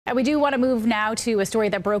And we do want to move now to a story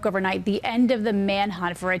that broke overnight, the end of the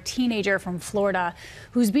manhunt for a teenager from Florida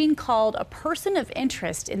who's being called a person of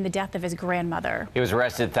interest in the death of his grandmother. He was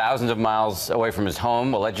arrested thousands of miles away from his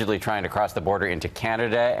home, allegedly trying to cross the border into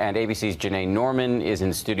Canada. And ABC's Janae Norman is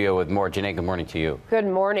in studio with more. Janae, good morning to you. Good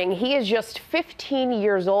morning. He is just 15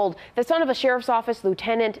 years old, the son of a sheriff's office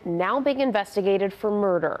lieutenant, now being investigated for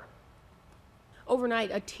murder.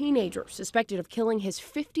 Overnight, a teenager suspected of killing his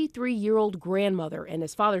 53-year-old grandmother in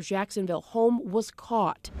his father's Jacksonville home was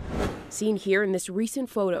caught. Seen here in this recent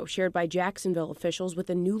photo shared by Jacksonville officials with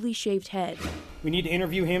a newly shaved head. We need to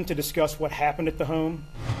interview him to discuss what happened at the home.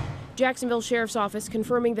 Jacksonville Sheriff's Office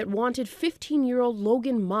confirming that wanted 15-year-old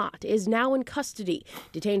Logan Mott is now in custody,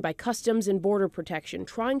 detained by Customs and Border Protection,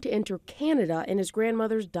 trying to enter Canada in his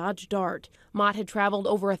grandmother's Dodge Dart. Mott had traveled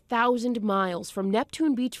over 1,000 miles from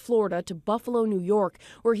Neptune Beach, Florida to Buffalo, New York,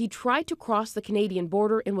 where he tried to cross the Canadian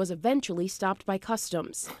border and was eventually stopped by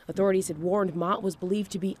Customs. Authorities had warned Mott was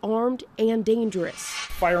believed to be armed and dangerous.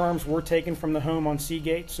 Firearms were taken from the home on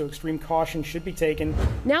Seagate, so extreme caution should be taken.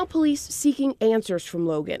 Now police seeking answers from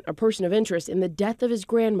Logan, a person of interest in the death of his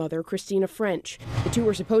grandmother, Christina French. The two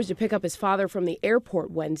were supposed to pick up his father from the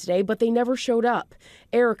airport Wednesday, but they never showed up.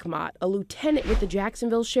 Eric Mott, a lieutenant with the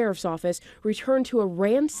Jacksonville Sheriff's Office, returned to a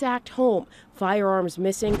ransacked home, firearms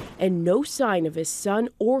missing, and no sign of his son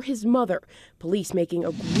or his mother. Police making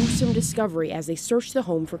a gruesome discovery as they searched the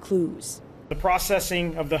home for clues. The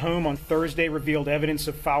processing of the home on Thursday revealed evidence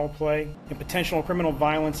of foul play and potential criminal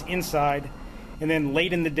violence inside, and then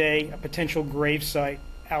late in the day, a potential grave site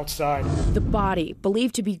outside. The body,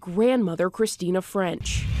 believed to be grandmother Christina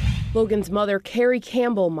French. Logan's mother, Carrie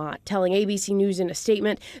Campbell Mott, telling ABC News in a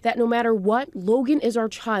statement that no matter what, Logan is our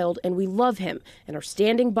child and we love him and are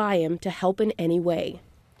standing by him to help in any way.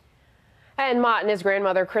 And Mott and his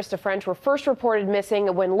grandmother, Krista French, were first reported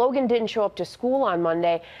missing when Logan didn't show up to school on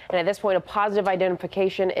Monday. And at this point, a positive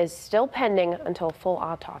identification is still pending until a full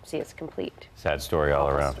autopsy is complete. Sad story all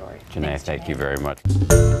around. Janae, thank you very much.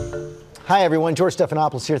 Hi, everyone. George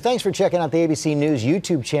Stephanopoulos here. Thanks for checking out the ABC News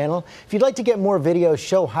YouTube channel. If you'd like to get more videos,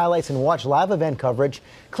 show highlights, and watch live event coverage,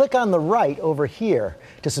 click on the right over here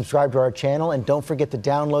to subscribe to our channel. And don't forget to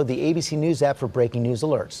download the ABC News app for breaking news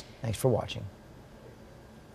alerts. Thanks for watching.